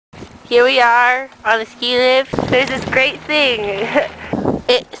here we are on the ski lift. There's this great thing.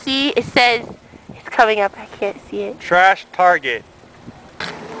 See, it says, it's coming up, I can't see it. Trash Target.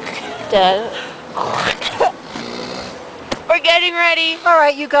 Done. We're getting ready. All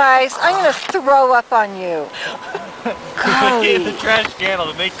right, you guys, I'm going to throw up on you. In the trash can,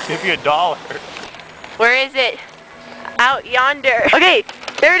 it'll give you $1. Where is it? Out yonder. Okay,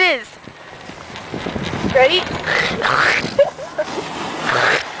 there it is. Ready?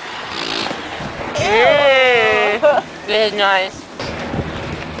 This is nice.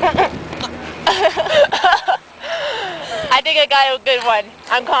 I think I got a good one.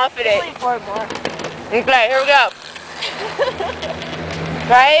 I'm confident. Only 4 more. Okay, here we go.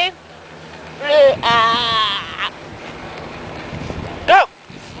 Ready? Go!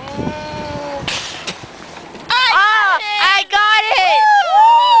 I got it!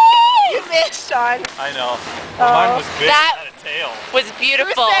 You missed, Sean. I know. Well, mine was big. That Had a tail. was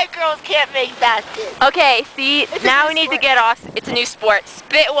beautiful. Who said girls can't make baskets? Okay, see, now we need to get off. It's a new sport.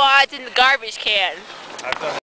 Spit wads in the garbage can. I've done